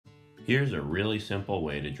Here's a really simple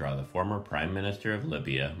way to draw the former Prime Minister of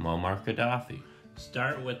Libya, Muammar Gaddafi.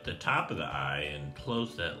 Start with the top of the eye and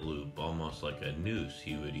close that loop almost like a noose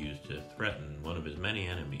he would use to threaten one of his many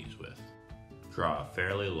enemies with. Draw a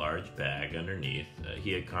fairly large bag underneath.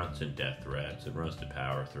 He had constant death threats and rose to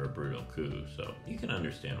power through a brutal coup, so you can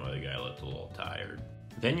understand why the guy looked a little tired.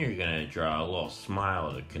 Then you're going to draw a little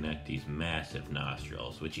smile to connect these massive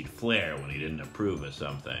nostrils, which he'd flare when he didn't approve of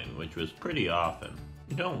something, which was pretty often.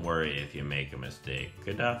 Don't worry if you make a mistake.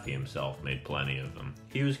 Gaddafi himself made plenty of them.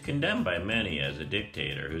 He was condemned by many as a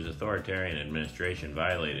dictator whose authoritarian administration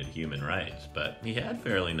violated human rights, but he had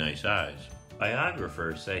fairly nice eyes.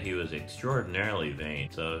 Biographers say he was extraordinarily vain,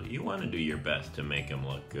 so you want to do your best to make him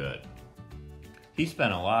look good. He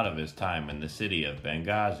spent a lot of his time in the city of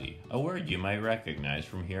Benghazi, a word you might recognize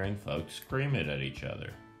from hearing folks scream it at each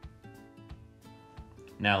other.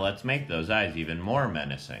 Now let's make those eyes even more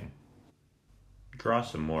menacing. Draw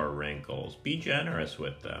some more wrinkles. Be generous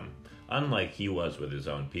with them, unlike he was with his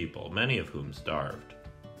own people, many of whom starved.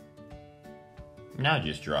 Now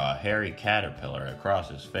just draw a hairy caterpillar across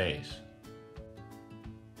his face.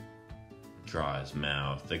 Draw his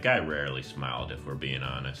mouth. The guy rarely smiled, if we're being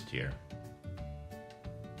honest here.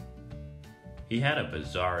 He had a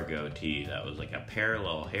bizarre goatee that was like a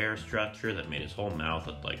parallel hair structure that made his whole mouth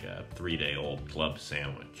look like a 3-day-old club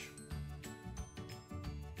sandwich.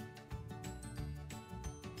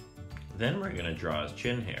 Then we're going to draw his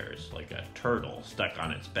chin hairs like a turtle stuck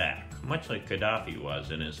on its back, much like Gaddafi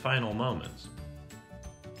was in his final moments.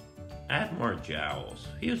 Add more jowls.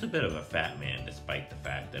 He was a bit of a fat man despite the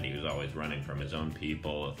fact that he was always running from his own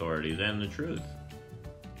people, authorities, and the truth.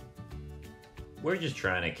 We're just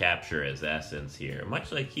trying to capture his essence here,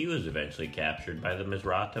 much like he was eventually captured by the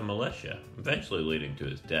Misrata militia, eventually leading to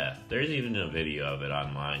his death. There's even a video of it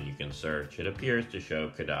online you can search. It appears to show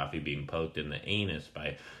Gaddafi being poked in the anus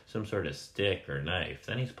by some sort of stick or knife.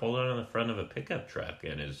 Then he's pulled out on the front of a pickup truck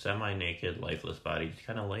and his semi-naked, lifeless body just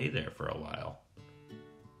kind of lay there for a while.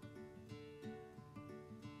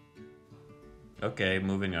 Okay,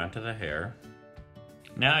 moving on to the hair.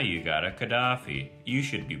 Now you got a Gaddafi. You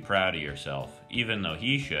should be proud of yourself. Even though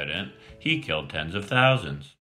he shouldn't, he killed tens of thousands.